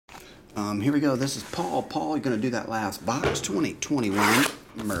Here we go. This is Paul. Paul, you're going to do that last box. 2021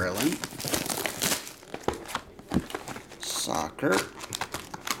 Merlin. Soccer.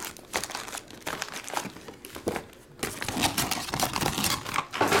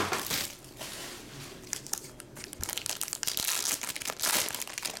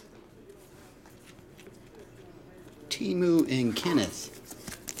 Timu and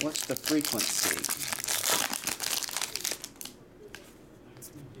Kenneth. What's the frequency?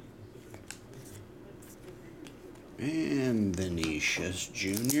 And Vinicius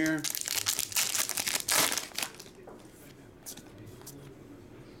Jr.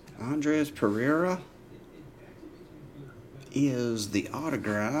 Andres Pereira is the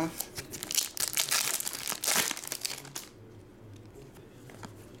autograph.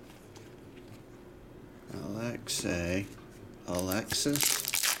 Alexis.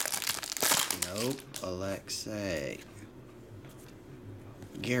 Nope, Alexei.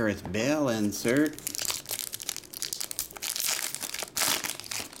 Gareth Bale insert.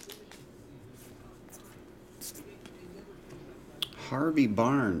 Harvey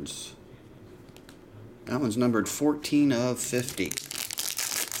Barnes. That one's numbered 14 of 50.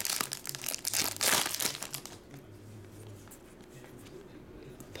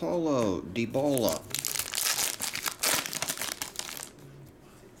 Paulo Dybala.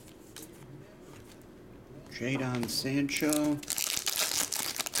 Jadon Sancho.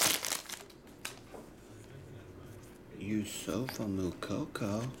 Yusufa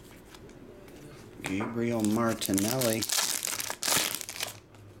Moukoko. Gabriel Martinelli.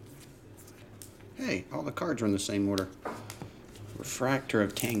 Hey, all the cards are in the same order. Refractor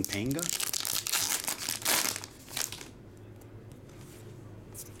of Tangpanga.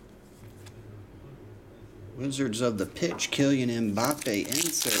 Wizards of the Pitch, Kylian Mbappe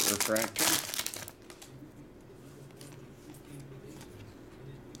insert refractor.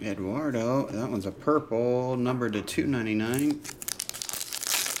 Eduardo, that one's a purple, numbered to 299.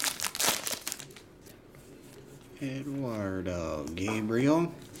 Eduardo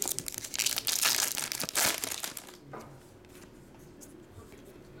Gabriel.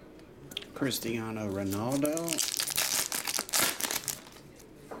 Cristiano Ronaldo.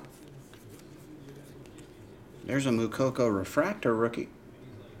 There's a Moukoko refractor rookie.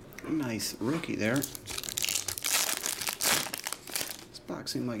 Nice rookie there. This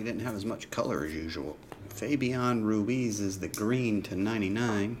box seemed like it didn't have as much color as usual. Fabian Ruiz is the green to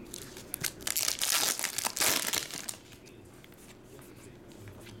 99.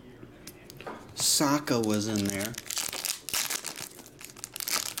 Saka was in there.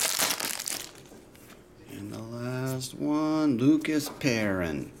 And the last one, Lucas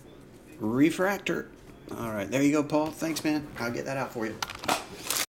Perrin. Refractor. All right, there you go, Paul. Thanks, man. I'll get that out for you.